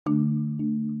I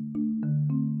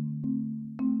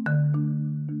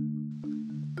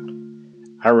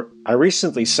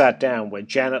recently sat down with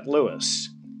Janet Lewis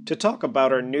to talk about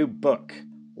her new book,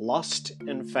 Lost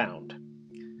and Found.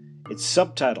 It's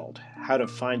subtitled How to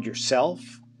Find Yourself,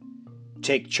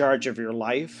 Take Charge of Your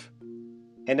Life,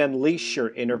 and Unleash Your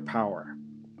Inner Power.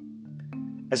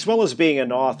 As well as being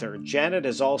an author, Janet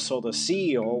is also the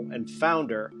CEO and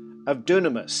founder of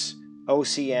DUNAMUS,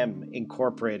 OCM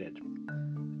Incorporated,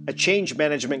 a change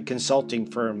management consulting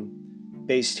firm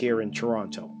based here in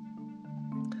Toronto.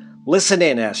 Listen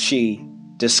in as she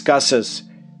discusses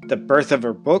the birth of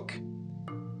her book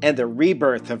and the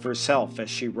rebirth of herself as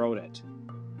she wrote it.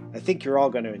 I think you're all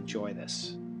going to enjoy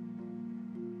this.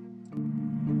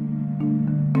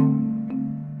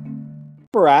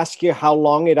 Ever ask you how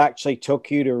long it actually took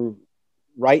you to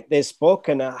write this book,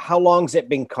 and how long's it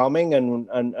been coming,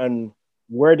 and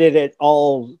where did it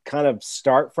all kind of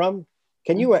start from?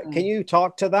 Can you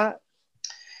talk to that?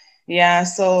 Yeah,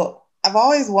 so I've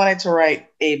always wanted to write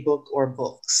a book or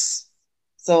books.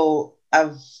 So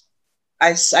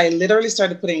I literally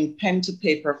started putting pen to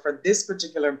paper for this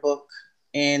particular book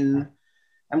in,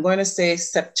 I'm going to say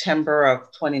September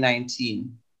of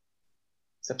 2019.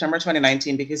 September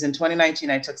 2019, because in 2019,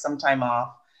 I took some time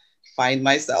off, find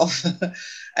myself.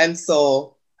 And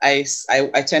so I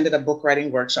attended a book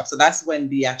writing workshop. So that's when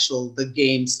the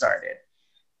game started.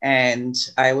 And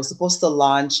I was supposed to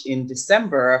launch in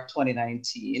December of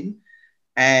 2019.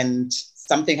 And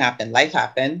something happened, life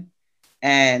happened.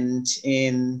 And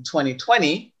in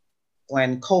 2020,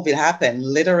 when COVID happened,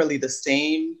 literally the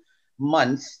same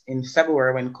month in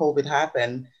February when COVID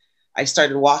happened, I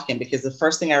started walking, because the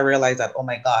first thing I realized that, oh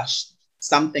my gosh,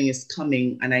 something is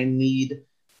coming and I need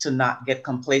to not get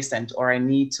complacent, or I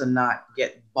need to not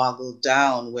get boggled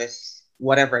down with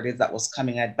whatever it is that was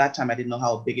coming. At that time, I didn't know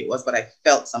how big it was, but I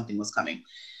felt something was coming.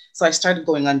 So I started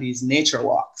going on these nature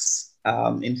walks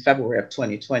in February of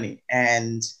 2020.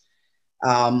 And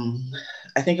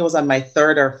I think it was on my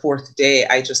third or fourth day,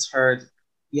 I just heard,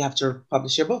 you have to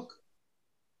publish your book.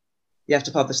 You have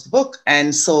to publish the book.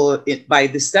 And so by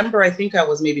December, I think I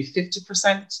was maybe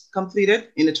 50% completed,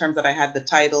 in the terms that I had the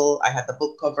title, I had the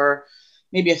book cover,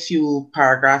 maybe a few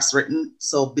paragraphs written.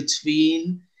 So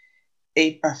between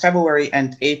February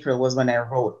and April was when I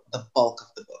wrote the bulk of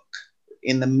the book,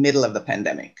 in the middle of the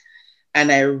pandemic.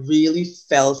 And I really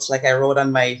felt, like I wrote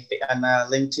on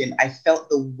LinkedIn, I felt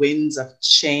the winds of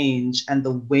change and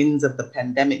the winds of the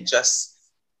pandemic just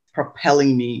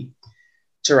propelling me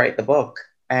to write the book.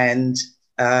 And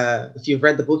if you've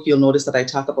read the book, you'll notice that I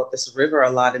talk about this river a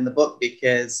lot in the book,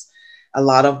 because a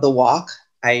lot of the walk,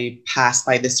 I passed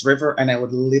by this river and I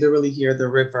would literally hear the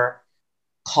river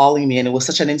calling me. And it was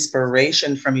such an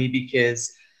inspiration for me,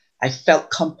 because I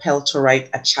felt compelled to write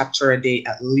a chapter a day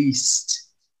at least.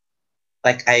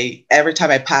 Like every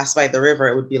time I passed by the river,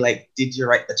 it would be like, did you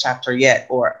write the chapter yet?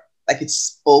 Or like it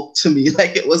spoke to me,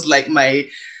 like it was like my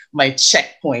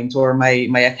checkpoint, or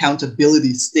my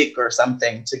accountability stick or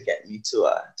something, to get me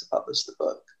to publish the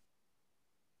book.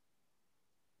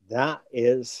 That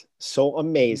is so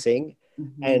amazing.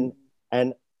 Mm-hmm.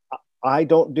 And I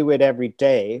don't do it every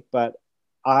day, but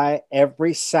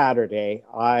every Saturday,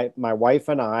 my wife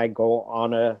and I go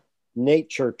on a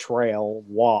nature trail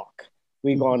walk.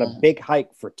 We go on a big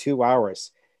hike for 2 hours,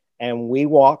 and we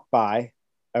walk by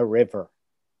a river.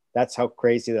 That's how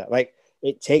crazy that, like,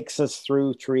 it takes us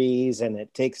through trees, and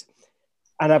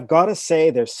I've got to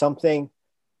say, there's something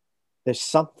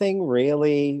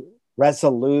really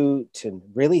resolute and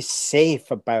really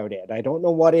safe about it. I don't know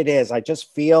what it is. I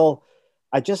just feel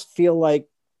like,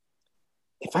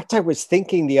 in fact, I was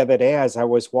thinking the other day as I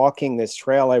was walking this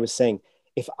trail, I was saying,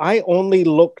 if I only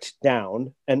looked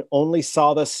down and only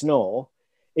saw the snow,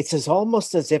 it's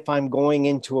almost as if I'm going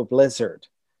into a blizzard.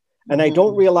 And I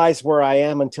don't realize where I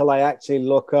am until I actually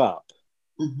look up.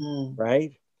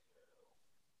 Right?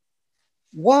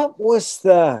 What was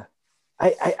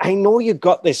I know you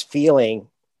got this feeling.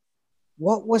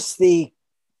 What was the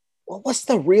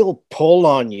real pull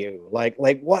on you? Like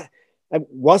what?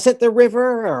 Was it the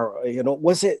river, or,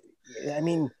 was it, I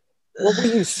mean, what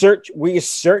were you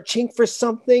searching for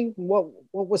something? What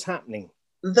was happening?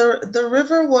 The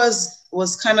river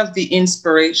was kind of the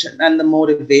inspiration and the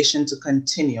motivation to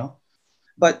continue.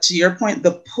 But to your point,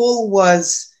 the pull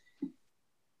was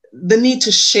the need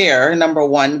to share, number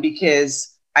one,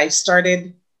 because I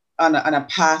started on a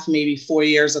path maybe 4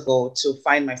 years ago to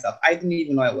find myself. I didn't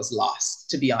even know I was lost,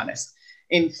 to be honest.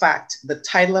 In fact, the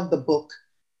title of the book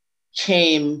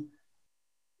came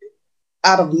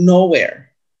out of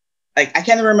nowhere. Like, I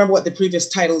can't remember what the previous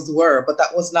titles were, but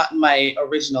that was not my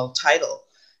original title.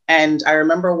 And I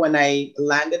remember when I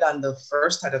landed on the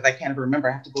first title, I can't remember,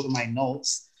 I have to go to my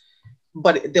notes,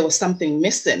 but there was something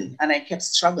missing and I kept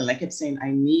struggling. I kept saying,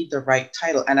 I need the right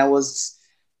title. And it was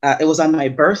on my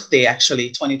birthday,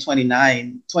 actually,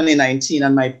 2019,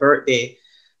 on my birthday.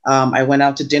 I went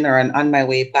out to dinner and on my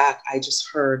way back, I just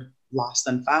heard Lost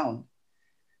and Found.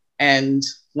 And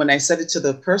when I said it to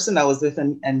the person I was with,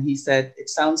 and he said, it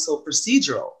sounds so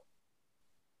procedural.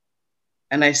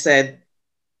 And I said,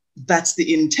 that's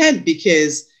the intent,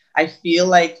 because I feel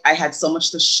like I had so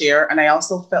much to share. And I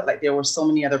also felt like there were so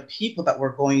many other people that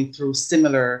were going through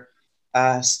similar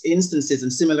instances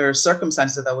and similar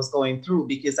circumstances that I was going through,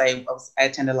 because I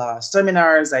attended a lot of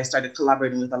seminars. I started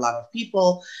collaborating with a lot of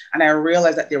people. And I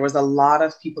realized that there was a lot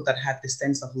of people that had this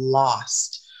sense of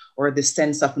lost, or this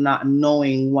sense of not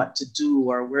knowing what to do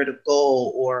or where to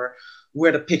go or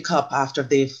where to pick up after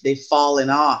they've fallen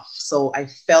off. So I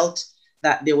felt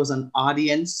that there was an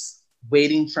audience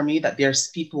waiting for me, that there's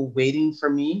people waiting for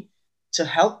me to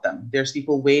help them. There's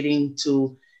people waiting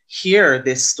to hear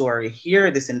this story,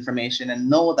 hear this information, and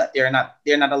know that they're not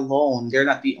alone. They're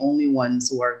not the only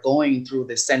ones who are going through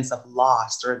this sense of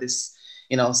loss or this,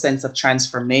 sense of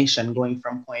transformation, going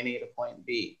from point A to point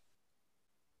B.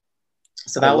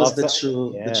 So that was the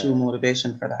true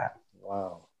motivation for that.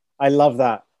 Wow. I love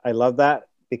that. I love that,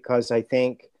 because I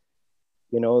think,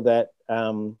 that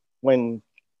when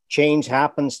change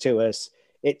happens to us,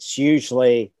 it's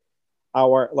usually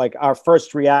our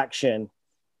first reaction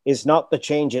is not the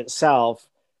change itself,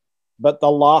 but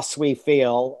the loss we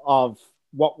feel of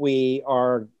what we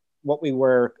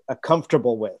were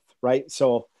comfortable with, right?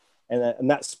 So, and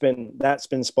that's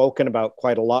been spoken about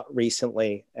quite a lot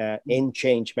recently in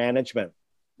change management.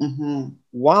 Mm-hmm.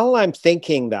 While I'm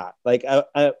thinking that, like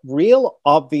a real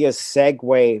obvious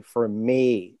segue for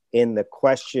me in the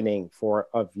questioning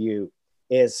of you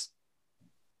is,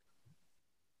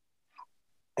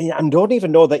 I don't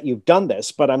even know that you've done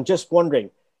this, but I'm just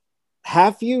wondering,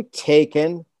 have you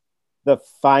taken the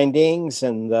findings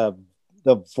and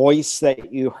the voice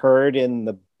that you heard in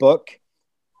the book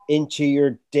into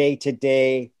your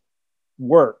day-to-day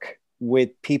work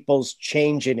with people's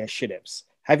change initiatives?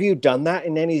 Have you done that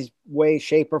in any way,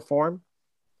 shape, or form?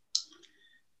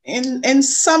 In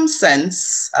some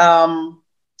sense,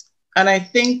 and I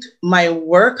think my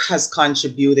work has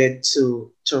contributed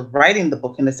to writing the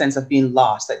book, in the sense of being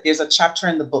lost. Like, there's a chapter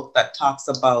in the book that talks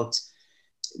about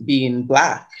being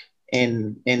Black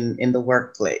in the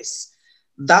workplace.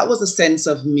 That was a sense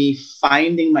of me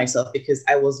finding myself, because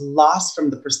I was lost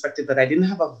from the perspective that I didn't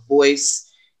have a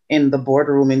voice in the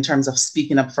boardroom in terms of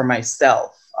speaking up for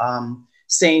myself,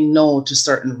 saying no to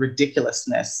certain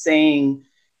ridiculousness, saying,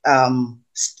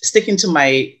 sticking to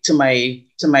my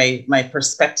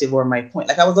perspective or my point.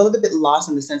 Like, I was a little bit lost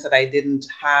in the sense that I didn't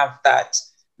have that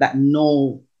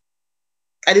no,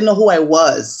 I didn't know who I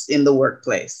was in the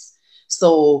workplace.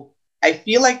 So I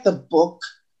feel like the book,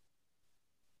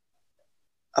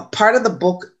 a part of the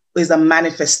book is a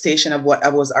manifestation of what I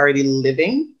was already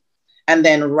living. And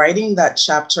then writing that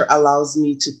chapter allows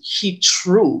me to keep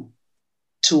true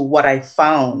to what I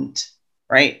found,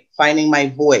 right? Finding my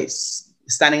voice,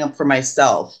 standing up for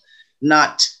myself,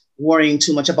 not worrying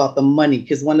too much about the money.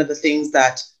 Because one of the things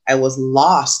that I was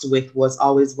lost with was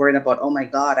always worrying about, oh my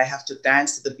God, I have to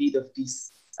dance to the beat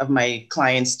of my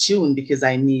client's tune because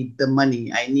I need the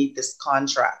money, I need this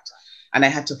contract. And I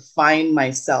had to find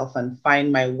myself and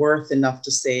find my worth enough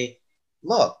to say,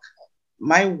 look,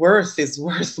 my worth is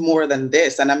worth more than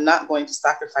this. And I'm not going to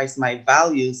sacrifice my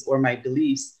values or my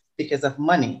beliefs because of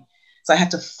money. So I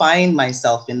had to find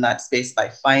myself in that space by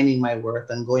finding my worth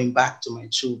and going back to my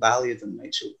true values and my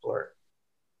true worth.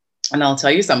 And I'll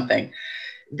tell you something.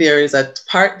 There is a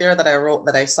part there that I wrote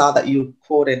that I saw that you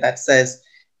quoted that says,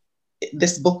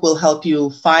 this book will help you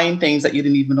find things that you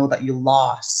didn't even know that you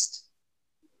lost.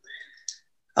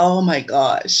 Oh my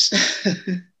gosh.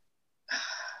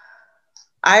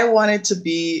 I wanted to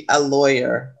be a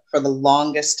lawyer for the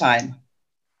longest time.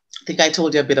 I think I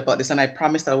told you a bit about this, and I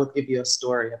promised I would give you a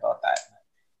story about that.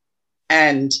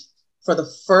 And for the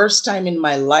first time in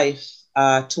my life,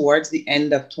 towards the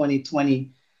end of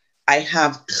 2020, I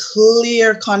have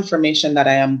clear confirmation that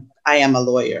I am a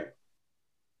lawyer,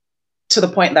 to the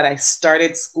point that I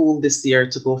started school this year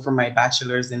to go for my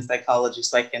bachelor's in psychology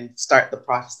so I can start the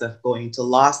process of going to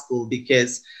law school,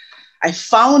 because I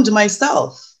found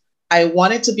myself. I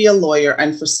wanted to be a lawyer,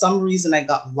 and for some reason I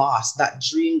got lost. That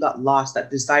dream got lost,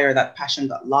 that desire, that passion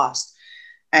got lost.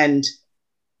 And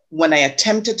when I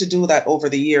attempted to do that over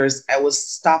the years, I was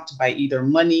stopped by either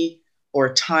money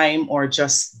or time or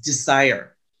just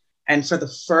desire. And for the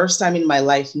first time in my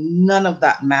life, none of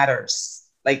that matters.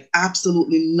 Like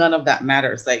absolutely none of that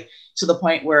matters. Like to the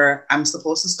point where I'm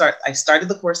supposed to start, I started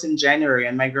the course in January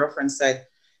and my girlfriend said,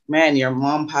 man, your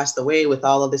mom passed away with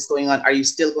all of this going on. Are you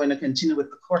still going to continue with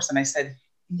the course? And I said,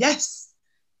 yes,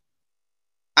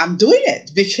 I'm doing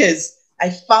it because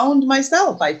I found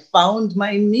myself. I found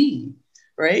my me,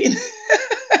 right?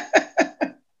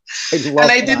 I And love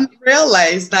I that. didn't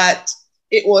realize that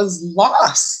it was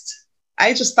lost.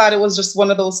 I just thought it was just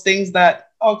one of those things that,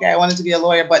 okay, I wanted to be a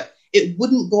lawyer, but it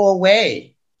wouldn't go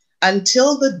away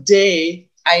until the day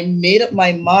I made up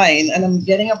my mind. And I'm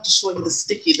getting up to show you the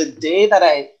sticky. The day that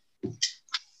I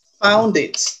found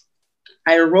it,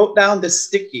 I wrote down the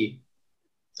sticky.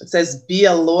 It says, be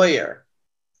a lawyer.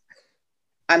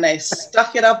 And I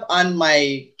stuck it up on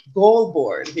my goal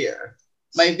board here,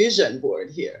 my vision board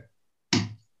here.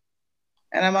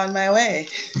 And I'm on my way.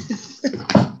 So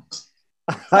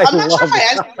I I'm not sure if love I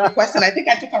answered your question. I think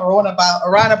I took a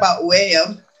roundabout way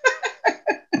of.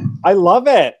 I love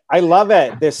it. I love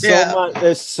it. There's so Yeah. much.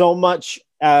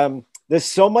 There's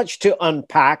so much to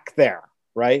unpack there,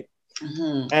 right?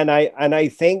 Mm-hmm. And I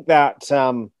think that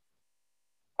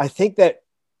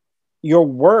your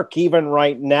work, even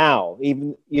right now,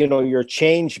 even your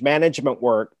change management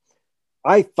work,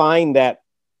 I find that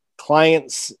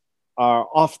clients are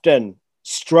often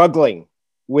struggling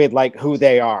with like who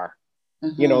they are.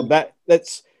 Mm-hmm.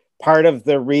 That's part of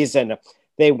the reason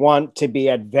they want to be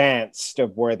advanced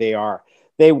of where they are.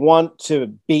 They want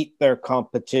to beat their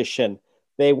competition.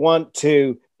 They want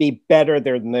to be better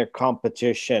than their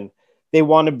competition. They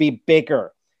want to be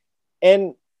bigger.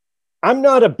 And I'm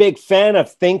not a big fan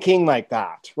of thinking like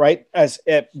that, right?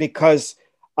 Because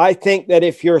I think that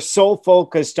if you're so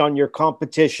focused on your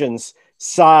competition's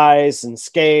size and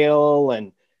scale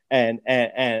and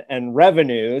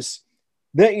revenues,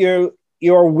 that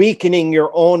you're weakening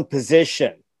your own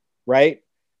position, right?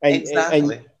 And and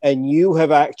Exactly. and you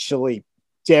have actually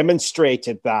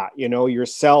demonstrated that,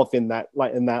 yourself in that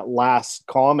last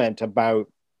comment about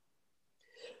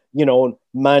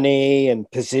money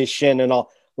and position and all.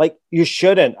 Like, you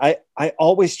shouldn't. I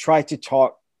always try to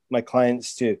talk my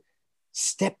clients to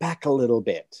step back a little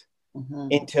bit Mm-hmm.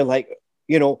 into like,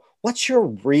 what's your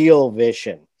real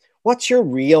vision? What's your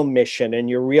real mission and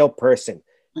your real person?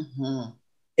 Mm-hmm.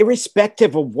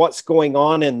 Irrespective of what's going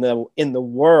on in the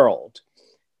world,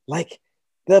 like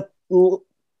the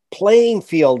playing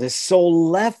field is so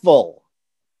level.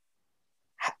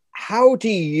 How do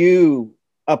you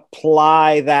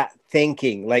apply that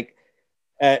thinking? Like,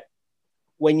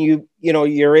 when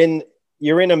you're in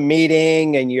a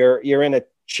meeting and you're in a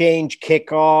change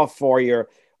kickoff,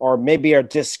 or maybe a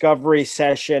discovery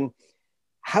session,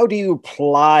 how do you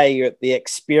apply the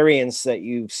experience that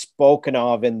you've spoken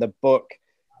of in the book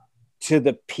to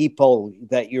the people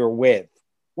that you're with?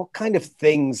 What kind of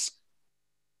things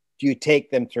do you take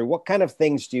them through? What kind of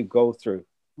things do you go through?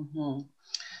 Mm-hmm.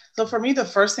 So for me, the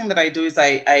first thing that I do is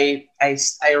I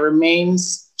remain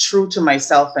true to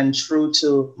myself and true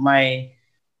to my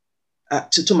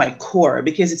to my core,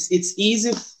 because it's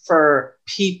easy for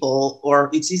people, or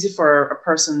it's easy for a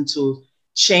person to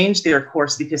change their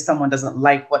course because someone doesn't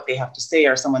like what they have to say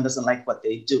or someone doesn't like what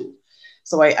they do.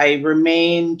 So I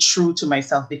remain true to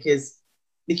myself, because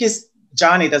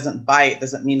Johnny doesn't buy it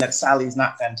doesn't mean that Sally's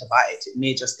not going to buy it. It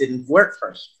may just didn't work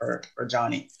for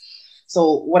Johnny.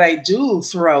 So what I do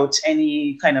throughout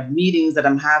any kind of meetings that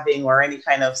I'm having or any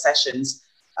kind of sessions,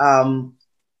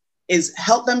 is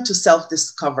help them to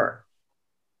self-discover.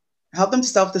 Help them to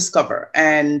self-discover.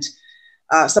 And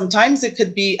sometimes it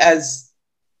could be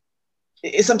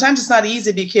sometimes it's not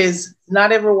easy, because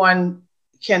not everyone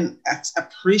can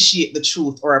appreciate the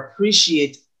truth or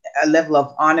appreciate a level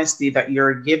of honesty that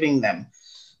you're giving them.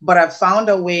 But I've found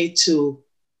a way to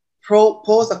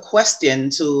pose a question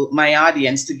to my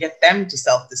audience to get them to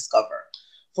self-discover.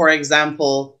 For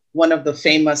example, one of the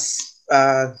famous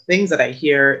things that I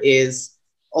hear is,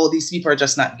 oh, these people are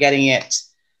just not getting it.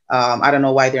 I don't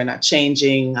know why they're not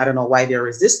changing. I don't know why they're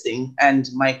resisting. And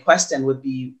my question would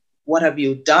be, what have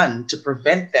you done to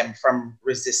prevent them from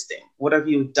resisting? What have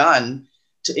you done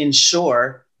to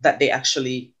ensure that they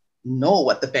actually know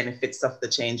what the benefits of the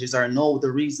changes are, know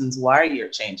the reasons why you're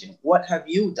changing? What have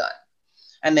you done?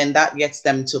 And then that gets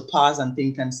them to pause and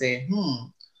think and say,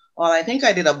 well, I think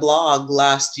I did a blog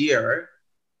last year.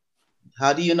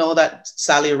 How do you know that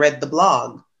Sally read the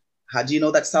blog? How do you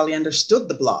know that Sally understood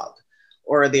the blog?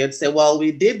 Or they would say, well,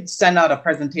 we did send out a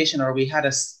presentation, or we had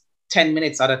 10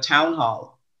 minutes at a town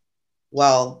hall.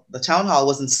 Well, the town hall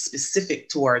wasn't specific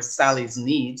towards Sally's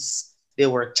needs. There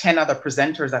were 10 other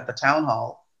presenters at the town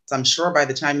hall. So I'm sure by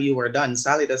the time you were done,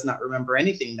 Sally does not remember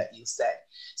anything that you said.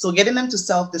 So getting them to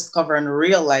self-discover and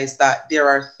realize that there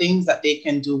are things that they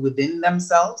can do within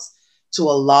themselves to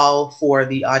allow for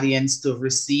the audience to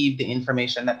receive the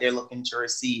information that they're looking to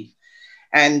receive.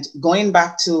 And going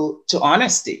back to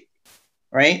honesty,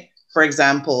 right? For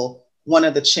example, one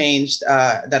of the change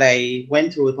that I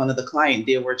went through with one of the clients,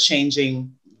 they were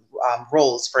changing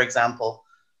roles, for example.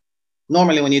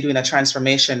 Normally, when you're doing a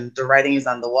transformation, the writing is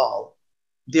on the wall.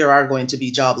 There are going to be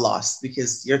job loss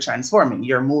because you're transforming,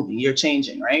 you're moving, you're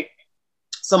changing, right?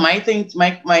 So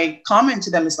my comment to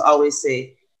them is to always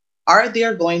say, are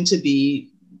there going to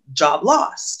be job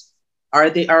loss?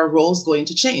 Are roles going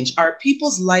to change? Are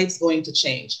people's lives going to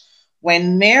change?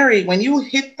 When you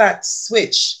hit that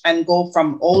switch and go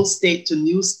from old state to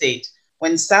new state,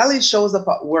 when Sally shows up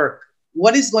at work,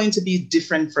 what is going to be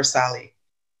different for Sally?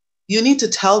 You need to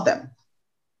tell them.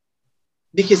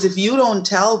 Because if you don't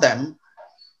tell them,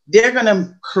 they're going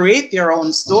to create their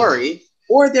own story,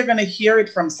 or they're going to hear it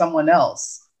from someone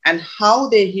else. And how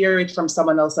they hear it from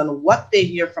someone else and what they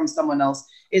hear from someone else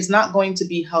is not going to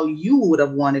be how you would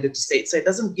have wanted it to say. So it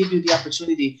doesn't give you the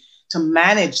opportunity to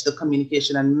manage the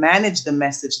communication and manage the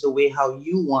message the way how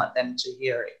you want them to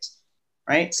hear it,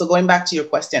 right? So going back to your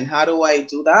question, how do I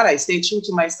do that? I stay true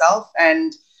to myself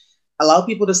and allow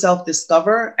people to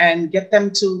self-discover and get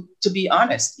them to be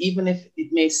honest, even if it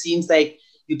may seem like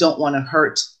you don't want to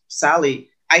hurt Sally.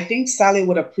 I think Sally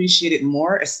would appreciate it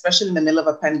more, especially in the middle of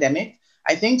a pandemic.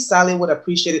 I think Sally would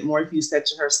appreciate it more if you said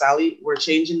to her, Sally, we're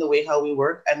changing the way how we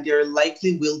work and there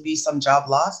likely will be some job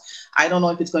loss. I don't know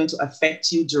if it's going to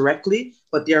affect you directly,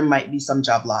 but there might be some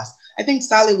job loss. I think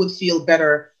Sally would feel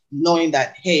better knowing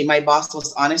that, hey, my boss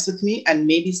was honest with me, and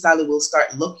maybe Sally will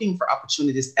start looking for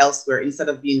opportunities elsewhere instead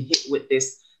of being hit with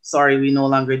this, sorry, we no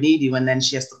longer need you, and then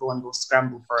she has to go and go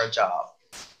scramble for a job.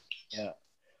 Yeah.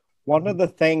 One of the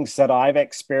things that I've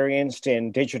experienced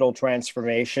in digital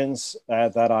transformations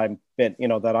that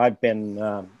I've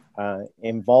been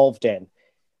involved in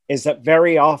is that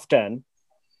very often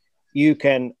you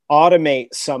can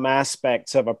automate some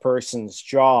aspects of a person's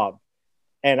job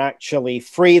and actually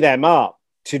free them up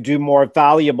to do more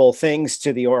valuable things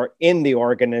in the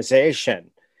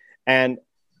organization. And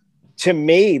to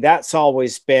me, that's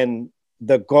always been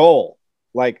the goal.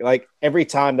 Like every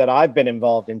time that I've been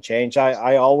involved in change,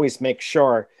 I always make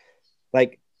sure,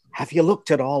 like, have you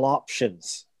looked at all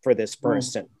options for this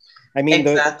person? I mean,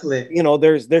 exactly.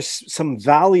 There's some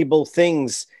valuable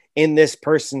things in this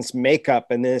person's makeup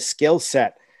and this skill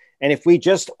set. And if we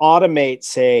just automate,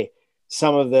 say,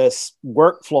 some of this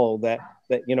workflow that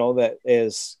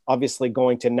is obviously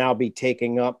going to now be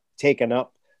taken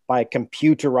up by a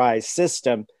computerized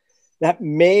system, that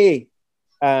may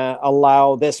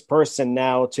allow this person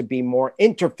now to be more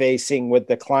interfacing with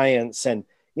the clients and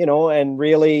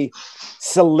really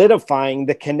solidifying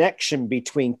the connection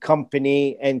between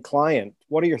company and client.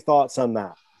 What are your thoughts on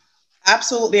that?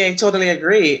 Absolutely, I totally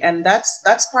agree. And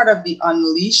that's part of the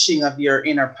unleashing of your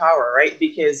inner power, right?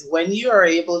 Because when you are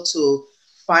able to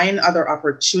find other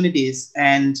opportunities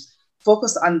and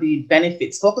focus on the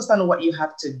benefits, focus on what you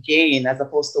have to gain as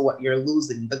opposed to what you're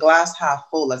losing, the glass half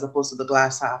full as opposed to the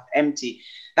glass half empty.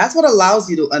 That's what allows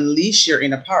you to unleash your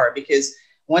inner power, because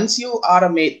once you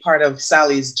automate part of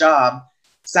Sally's job,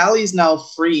 Sally's now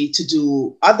free to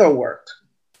do other work.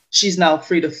 She's now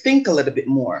free to think a little bit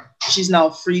more. She's now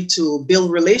free to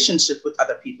build relationship with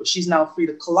other people. She's now free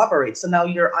to collaborate. So now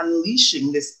you're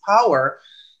unleashing this power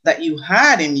that you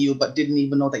had in you, but didn't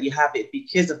even know that you have it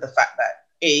because of the fact that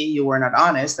A, you were not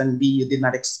honest, and B, you did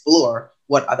not explore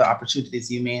what other opportunities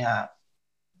you may have.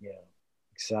 Yeah,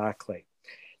 exactly.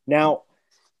 Now,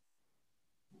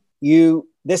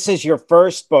 this is your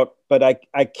first book, but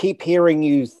I keep hearing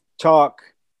you talk.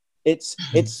 It's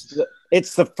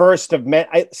the first of many.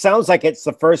 It sounds like it's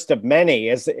the first of many.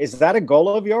 Is that a goal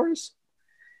of yours?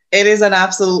 It is an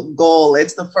absolute goal.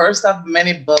 It's the first of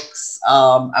many books.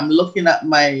 I'm looking at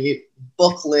my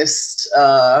book list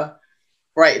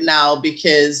right now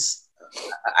because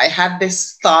I had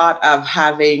this thought of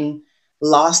having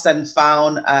Lost and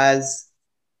Found as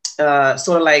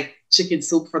sort of like chicken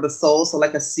soup for the soul. So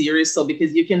like a series. So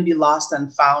because you can be lost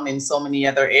and found in so many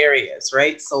other areas,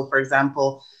 right? So for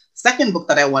example, second book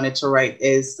that I wanted to write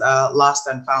is Lost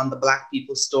and Found, the Black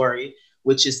People's Story,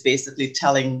 which is basically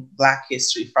telling Black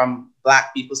history from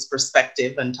Black people's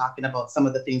perspective and talking about some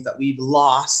of the things that we've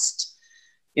lost,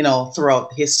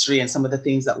 throughout history and some of the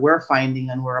things that we're finding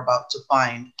and we're about to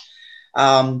find.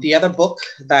 The other book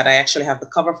that I actually have the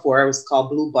cover for was called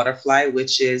Blue Butterfly,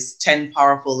 which is 10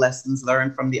 Powerful Lessons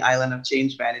Learned from the Island of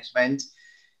Change Management.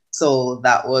 So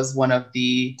that was one of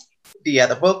the the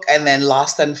other book, and then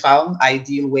Lost and Found,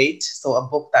 Ideal Weight. So a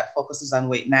book that focuses on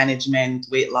weight management,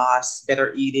 weight loss,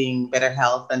 better eating, better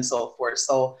health, and so forth.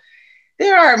 So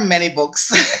there are many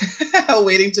books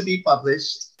waiting to be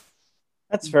published.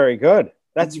 That's very good.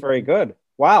 That's very good.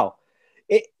 Wow.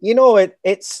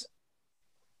 It's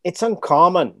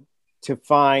uncommon to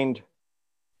find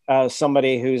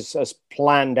somebody who's as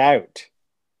planned out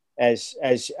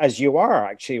as you are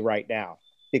actually right now.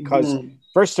 Because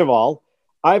first of all,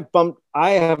 I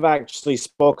have actually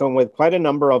spoken with quite a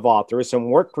number of authors and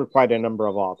worked with quite a number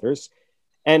of authors,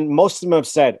 and most of them have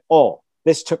said, "Oh,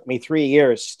 this took me 3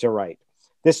 years to write.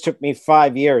 This took me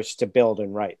 5 years to build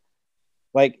and write."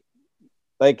 Like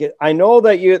I know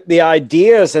that the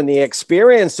ideas and the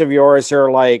experience of yours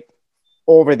are like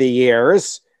over the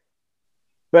years,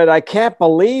 but I can't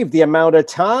believe the amount of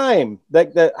time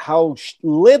how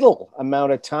little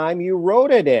amount of time you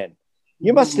wrote it in.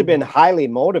 You must have been highly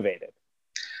motivated.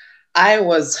 I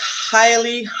was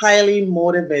highly, highly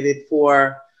motivated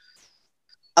for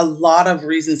a lot of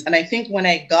reasons. And I think when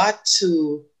I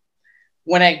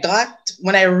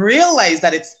realized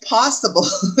that it's possible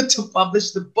to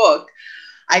publish the book,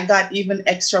 I got even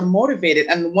extra motivated.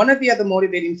 And one of the other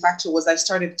motivating factors was I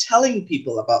started telling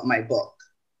people about my book.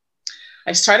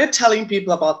 I started telling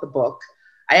people about the book.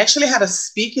 I actually had a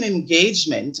speaking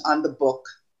engagement on the book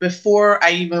before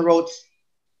I even wrote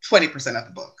 20% of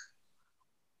the book.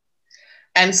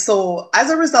 And so as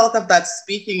a result of that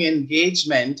speaking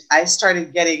engagement, I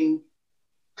started getting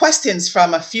questions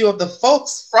from a few of the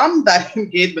folks from that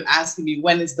engagement asking me,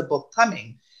 when is the book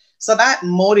coming? So that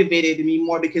motivated me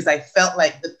more because I felt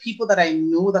like the people that I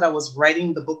knew that I was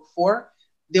writing the book for,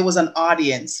 there was an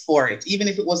audience for it. Even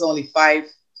if it was only 5,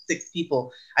 6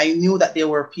 people, I knew that there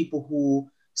were people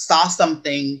who saw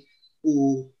something,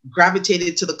 who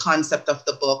gravitated to the concept of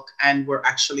the book and were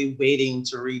actually waiting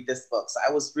to read this book. So I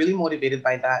was really motivated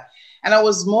by that. And I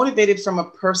was motivated from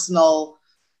a personal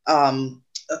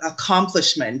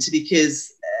accomplishment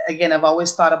because, again, I've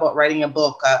always thought about writing a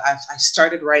book. I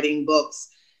started writing books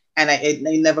and I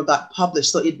never got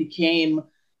published. So it became,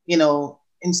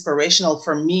 inspirational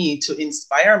for me to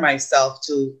inspire myself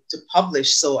to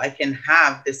publish so I can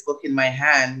have this book in my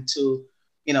hand to,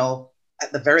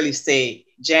 at the very least say,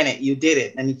 Janet, you did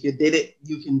it. And if you did it,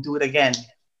 you can do it again,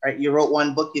 right? You wrote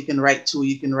 1 book, you can write 2,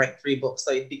 you can write 3 books.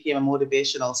 So it became a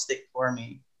motivational stick for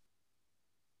me.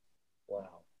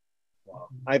 Wow.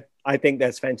 I think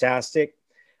that's fantastic.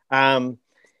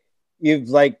 You've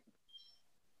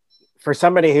for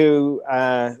somebody who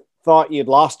thought you'd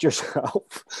lost yourself,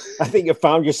 I think you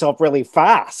found yourself really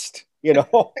fast,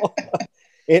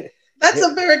 That's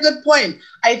a very good point.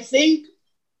 I think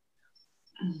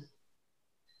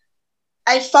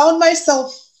I found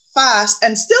myself fast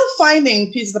and still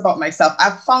finding pieces about myself.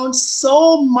 I've found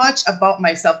so much about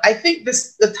myself. I think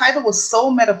the title was so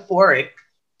metaphoric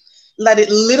that it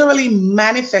literally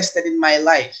manifested in my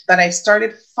life, that I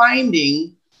started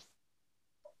finding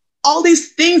all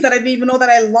these things that I didn't even know that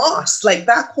I lost. Like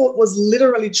that quote was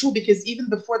literally true because even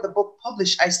before the book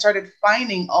published, I started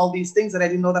finding all these things that I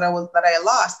didn't know that I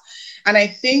lost. And I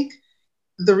think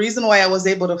the reason why I was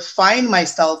able to find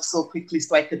myself so quickly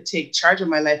so I could take charge of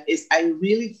my life is I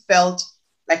really felt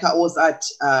like I was at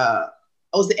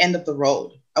the end of the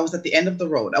road. I was at the end of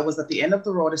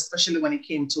the road, especially when it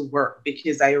came to work,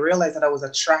 because I realized that I was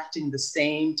attracting the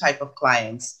same type of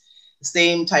clients, the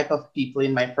same type of people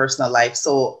in my personal life.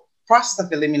 So process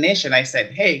of elimination, I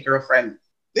said, hey, girlfriend,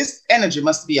 this energy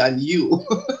must be on you.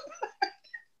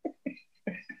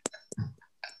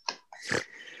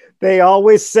 They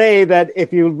always say that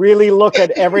if you really look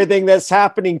at everything that's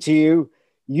happening to you,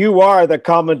 you are the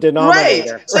common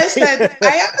denominator. Right. So I said,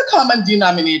 I am the common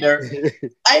denominator.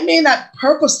 I may not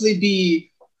purposely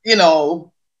be,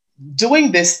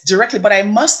 doing this directly, but I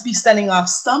must be sending off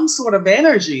some sort of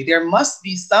energy. There must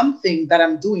be something that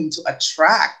I'm doing to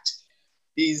attract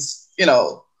these,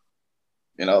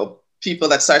 people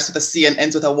that starts with a C and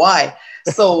ends with a Y.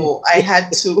 So I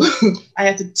had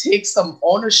to take some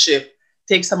ownership,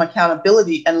 take some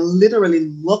accountability, and literally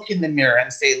look in the mirror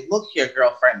and say, look here,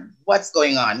 girlfriend, what's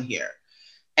going on here?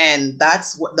 And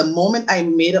that's what the moment I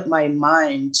made up my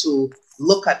mind to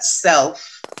look at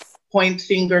self, point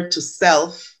finger to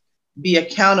self, be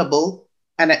accountable,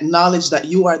 and acknowledge that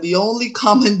you are the only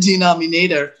common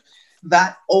denominator,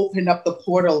 that opened up the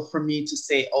portal for me to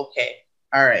say, okay,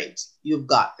 all right, you've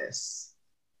got this.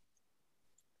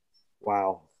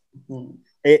 Wow. Mm-hmm.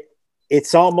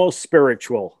 It's almost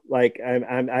spiritual. Like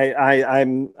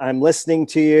I'm listening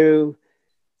to you.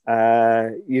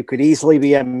 You could easily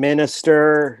be a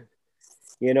minister.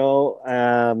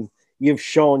 You've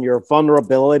shown your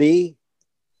vulnerability.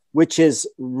 which is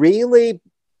really,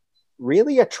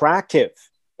 really attractive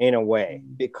in a way,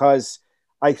 because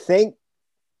I think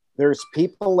there's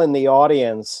people in the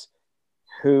audience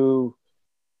who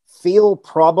feel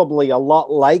probably a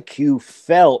lot like you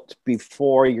felt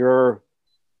before your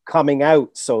coming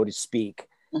out, so to speak.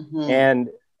 And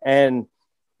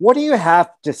what do you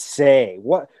have to say?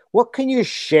 What can you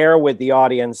share with the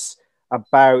audience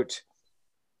about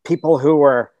people who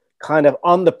are kind of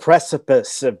on the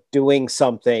precipice of doing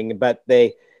something, but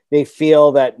they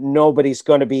feel that nobody's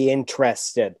going to be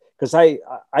interested? Because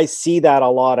I see that a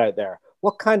lot out there.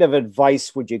 What kind of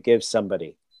advice would you give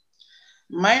somebody?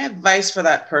 My advice for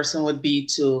that person would be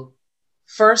to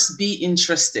first be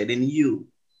interested in you.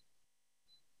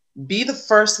 Be the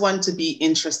first one to be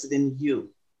interested in you.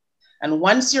 And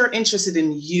once you're interested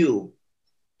in you,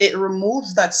 it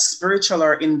removes that spiritual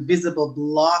or invisible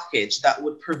blockage that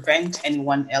would prevent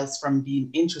anyone else from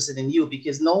being interested in you,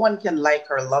 because no one can like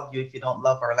or love you if you don't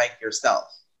love or like yourself.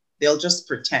 They'll just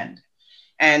pretend.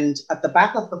 And at the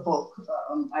back of the book,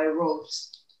 I wrote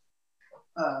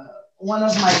one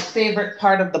of my favorite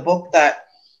part of the book that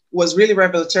was really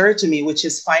revelatory to me, which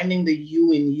is finding the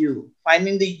you in you,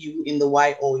 finding the you in the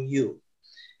YOU.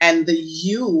 And the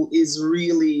you is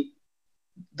really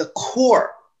the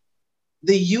core.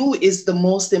 The you is the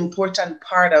most important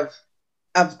part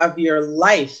of your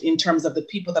life in terms of the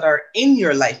people that are in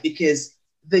your life, because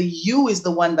the you is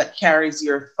the one that carries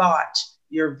your thought,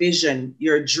 your vision,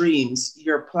 your dreams,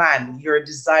 your plan, your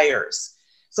desires.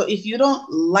 So if you don't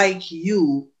like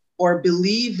you or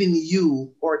believe in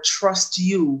you or trust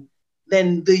you,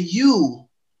 then the you,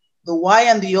 the Y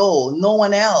and the O, no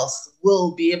one else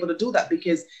will be able to do that,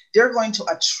 because they're going to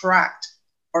attract,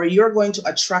 or you're going to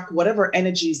attract whatever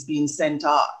energy is being sent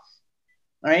off,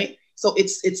 right? So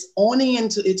it's honing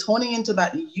into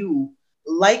that you,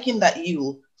 liking that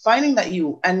you, finding that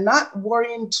you, and not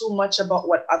worrying too much about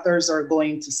what others are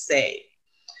going to say.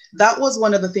 That was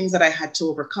one of the things that I had to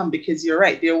overcome, because you're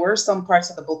right. There were some parts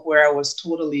of the book where I was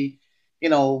totally,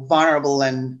 vulnerable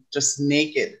and just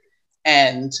naked.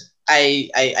 And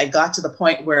I got to the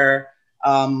point where,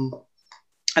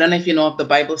 I don't know if you know of the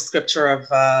Bible scripture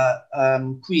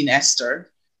of Queen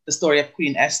Esther, the story of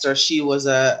Queen Esther. She was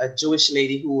a Jewish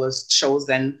lady who was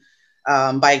chosen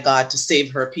by God to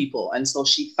save her people. And so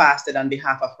she fasted on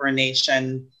behalf of her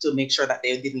nation to make sure that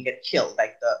they didn't get killed.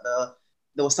 Like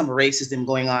there was some racism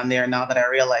going on there, now that I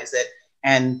realize it.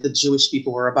 And the Jewish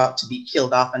people were about to be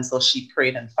killed off. And so she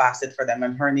prayed and fasted for them.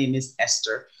 And her name is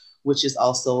Esther, which is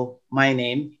also my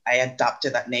name. I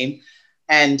adopted that name.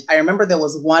 And I remember there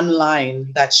was one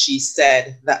line that she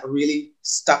said that really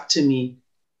stuck to me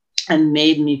and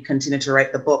made me continue to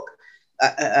write the book.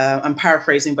 I'm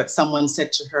paraphrasing, but someone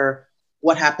said to her,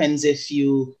 what happens if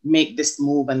you make this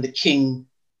move and the king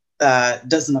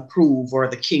doesn't approve, or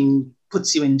the king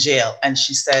puts you in jail? And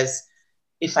she says,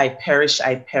 if I perish,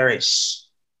 I perish,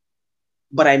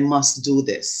 but I must do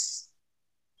this.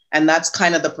 And that's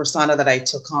kind of the persona that I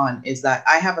took on, is that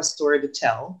I have a story to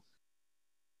tell.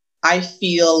 I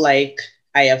feel like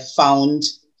I have found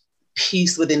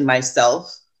peace within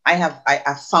myself.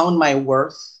 I found my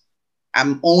worth.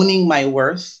 I'm owning my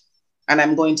worth, and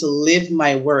I'm going to live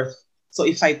my worth. So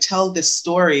if I tell this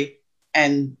story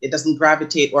and it doesn't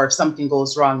gravitate, or if something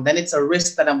goes wrong, then it's a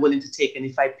risk that I'm willing to take. And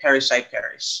if I perish, I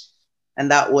perish. And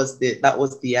that was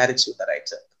the attitude that I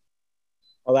took.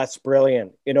 Well, that's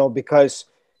brilliant. Because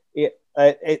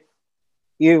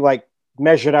you like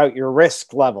measured out your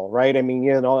risk level, right? I mean,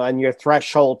 and your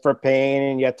threshold for pain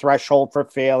and your threshold for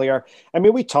failure. I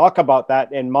mean, we talk about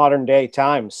that in modern day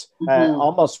times,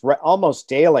 almost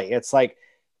daily. It's like,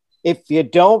 if you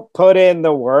don't put in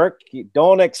the work, you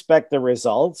don't expect the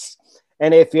results.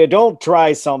 And if you don't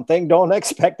try something, don't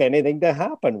expect anything to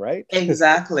happen, right?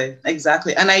 Exactly.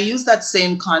 And I use that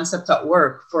same concept at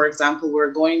work. For example, we're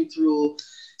going through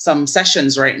some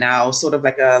sessions right now, sort of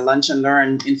like a lunch and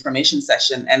learn information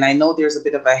session. And I know there's a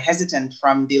bit of a hesitant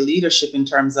from the leadership in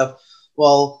terms of,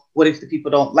 well, what if the people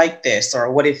don't like this?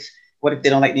 Or what if they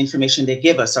don't like the information they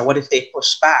give us? Or what if they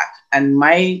push back? And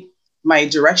my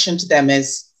direction to them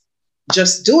is,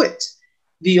 just do it.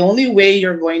 The only way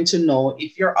you're going to know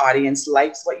if your audience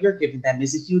likes what you're giving them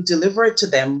is if you deliver it to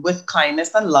them with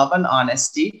kindness and love and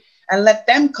honesty, and let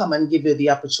them come and give you the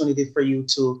opportunity for you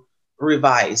to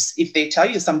revise. If they tell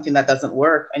you something that doesn't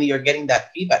work and you're getting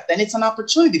that feedback, then it's an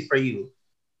opportunity for you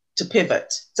to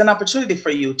pivot. It's an opportunity for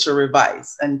you to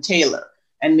revise and tailor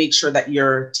and make sure that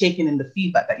you're taking in the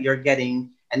feedback that you're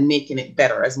getting and making it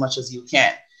better as much as you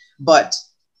can. But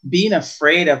being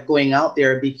afraid of going out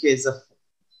there because of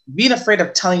being afraid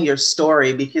of telling your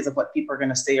story because of what people are going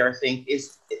to say or think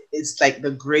is like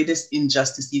the greatest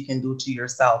injustice you can do to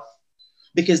yourself,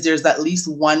 because there's at least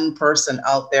one person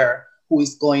out there who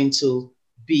is going to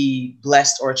be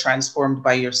blessed or transformed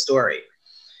by your story.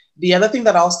 The other thing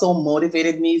that also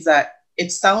motivated me is that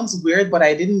it sounds weird, but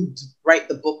I didn't write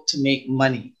the book to make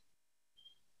money.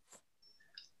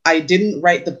 I didn't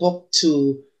write the book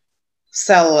to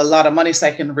sell a lot of money so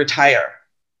I can retire.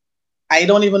 I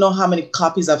don't even know how many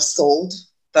copies I've sold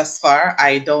thus far.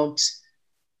 I don't,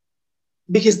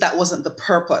 because that wasn't the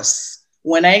purpose.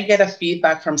 When I get a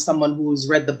feedback from someone who's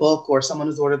read the book or someone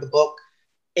who's ordered the book,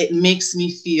 it makes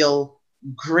me feel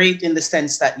great in the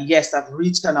sense that, yes, I've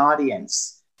reached an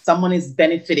audience. Someone is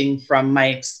benefiting from my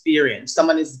experience.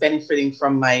 Someone is benefiting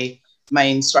from my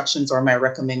instructions or my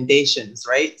recommendations,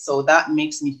 right? So that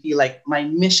makes me feel like my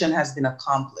mission has been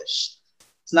accomplished.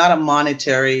 It's not a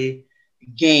monetary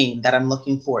gain that I'm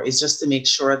looking for. It's just to make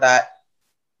sure that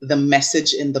the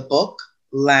message in the book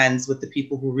lands with the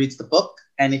people who reads the book.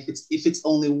 And if it's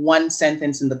only one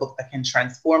sentence in the book that can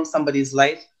transform somebody's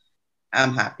life,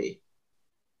 I'm happy.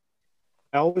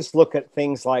 I always look at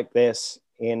things like this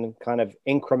in kind of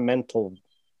incremental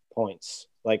points,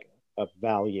 like of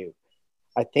value.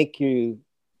 I think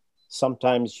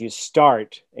sometimes you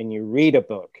start and you read a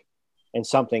book and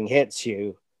something hits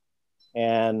you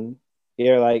and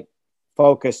you're like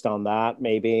focused on that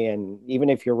maybe. And even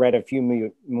if you read a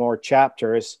few more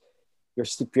chapters, you're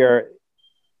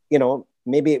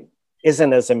maybe it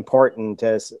isn't as important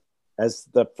as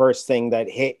the first thing that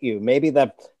hit you. Maybe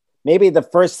the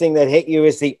first thing that hit you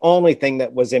is the only thing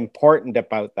that was important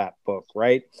about that book,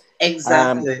 right?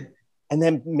 Exactly. And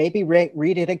then maybe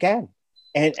read it again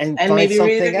and find maybe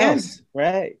read it something again. else,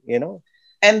 right?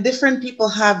 And different people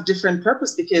have different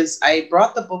purpose, because I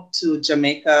brought the book to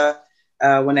Jamaica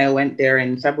when I went there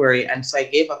in February. And so I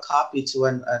gave a copy to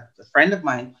a friend of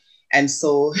mine. And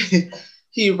so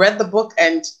he read the book.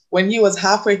 And when he was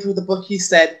halfway through the book, he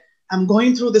said, "I'm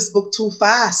going through this book too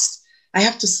fast. I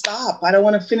have to stop. I don't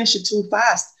want to finish it too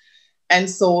fast." And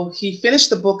so he finished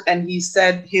the book, and he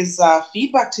said his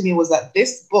feedback to me was that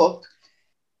this book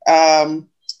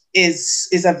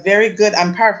is a very good,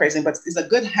 I'm paraphrasing, but is a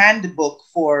good handbook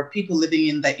for people living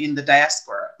in the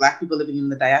diaspora, Black people living in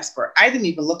the diaspora. I didn't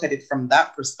even look at it from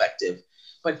that perspective.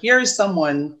 But here is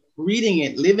someone reading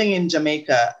it, living in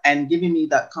Jamaica, and giving me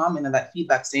that comment and that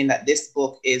feedback saying that this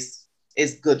book is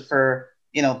good for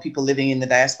people living in the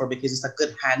diaspora because it's a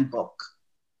good handbook.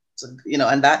 So,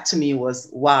 and that to me was,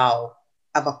 wow,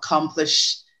 I've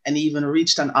accomplished and even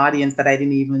reached an audience that I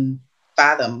didn't even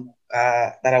fathom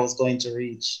that I was going to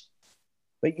reach.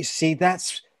 But you see,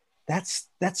 that's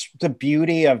the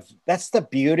beauty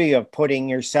of putting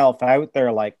yourself out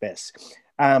there like this.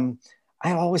 I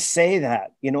always say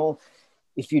that,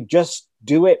 if you just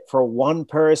do it for one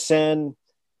person,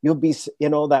 you'll be,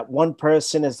 that one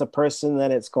person is the person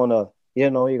that it's going to, you're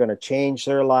going to change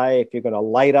their life. You're going to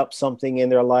light up something in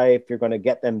their life. You're going to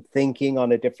get them thinking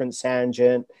on a different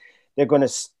tangent. They're going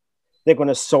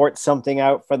to sort something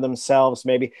out for themselves.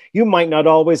 Maybe they might not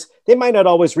always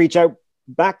reach out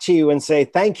back to you and say,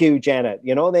 "Thank you, Janet."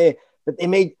 But they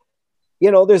may,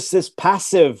 there's this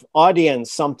passive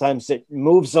audience sometimes that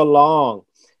moves along.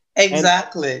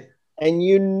 Exactly. And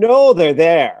they're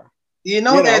there.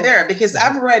 They're there because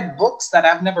I've read books that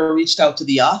I've never reached out to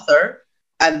the author.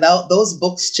 And those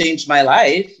books changed my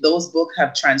life. Those books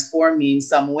have transformed me in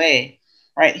some way,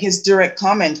 right? His direct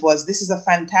comment was, "This is a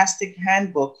fantastic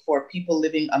handbook for people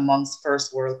living amongst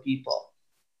first world people."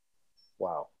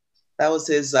 Wow. That was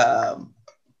his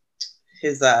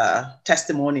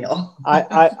testimonial.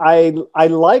 I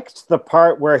liked the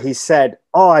part where he said,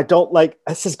 "Oh, I don't like,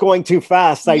 this is going too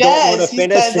fast. I don't want to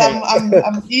finish it.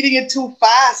 I'm eating it too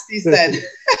fast," he said.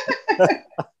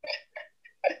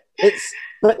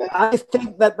 But I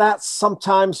think that's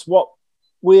sometimes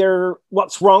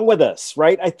what's wrong with us,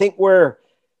 right? I think we're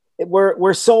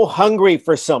so hungry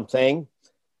for something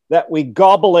that we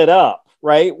gobble it up,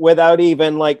 right? Without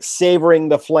even like savoring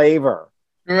the flavor.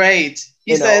 Right.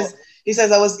 He says,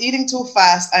 "I was eating too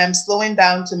fast. I am slowing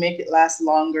down to make it last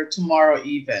longer tomorrow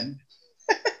even."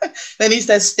 Then he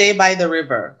says, "Stay by the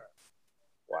river."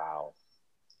 Wow.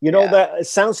 That it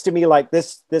sounds to me like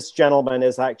this gentleman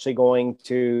is actually going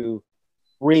to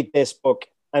read this book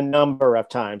a number of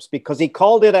times, because he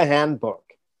called it a handbook.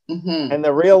 Mm-hmm. And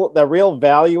the real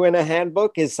value in a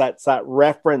handbook is that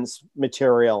reference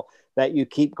material that you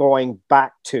keep going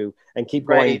back to and keep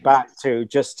going back to,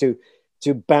 just to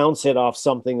bounce it off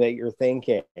something that you're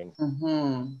thinking.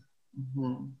 Mm-hmm.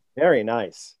 Mm-hmm. Very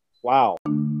nice. Wow.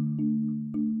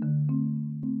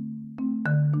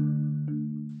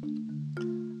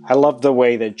 I love the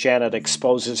way that Janet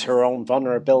exposes her own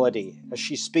vulnerability as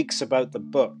she speaks about the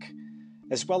book,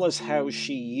 as well as how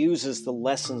she uses the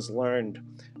lessons learned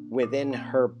within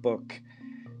her book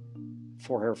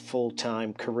for her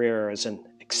full-time career as an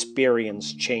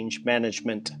experienced change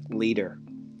management leader.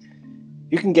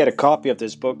 You can get a copy of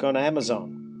this book on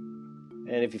Amazon.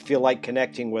 And if you feel like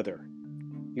connecting with her,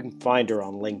 you can find her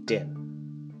on LinkedIn.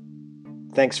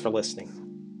 Thanks for listening.